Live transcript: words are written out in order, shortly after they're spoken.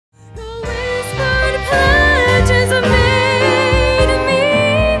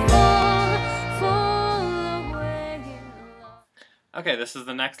Okay, this is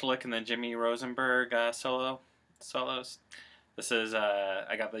the next lick in the Jimmy Rosenberg solos. This is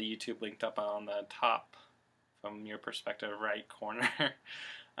I got the YouTube linked up on the top from your perspective right corner.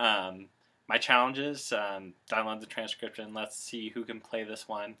 My challenges, download the transcription, let's see who can play this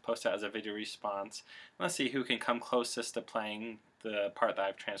one, post it as a video response, let's see who can come closest to playing the part that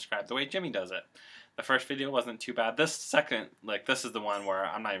I've transcribed the way Jimmy does it. The first video wasn't too bad. This second, this is the one where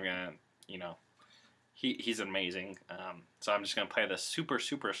I'm not even gonna, he's amazing. So I'm just gonna play this super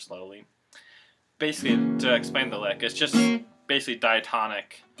slowly. Basically, to explain the lick, it's just basically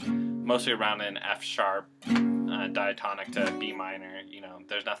diatonic, mostly around an F sharp, diatonic to B minor.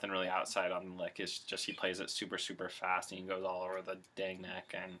 There's nothing really outside on the lick. It's just he plays it super fast and he goes all over the dang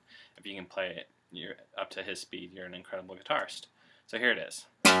neck. And if you can play it, you're up to his speed. You're an incredible guitarist. So here it is,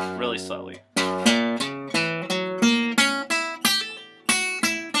 really slowly.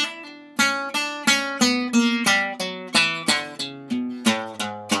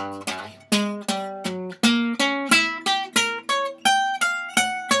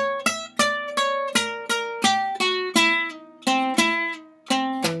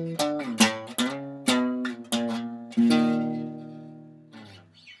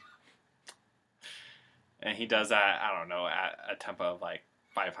 And he does that, I don't know, at a tempo of like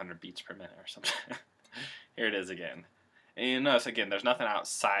 500 beats per minute or something. Here it is again. And you notice, again, there's nothing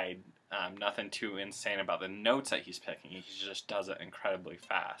outside, nothing too insane about the notes that he's picking. He just does it incredibly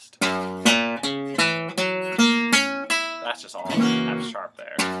fast. That's just all F sharp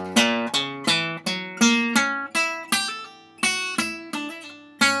there.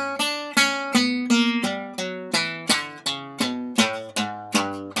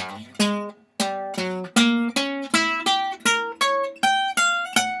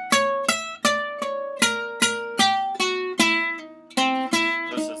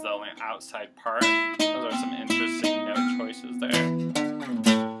 Outside part. Those are some interesting note choices there.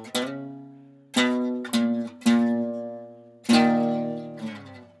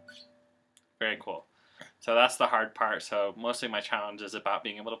 Very cool. So that's the hard part. So mostly my challenge is about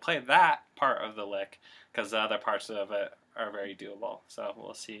being able to play that part of the lick, because the other parts of it are very doable. So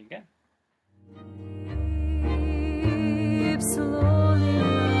we'll see you again.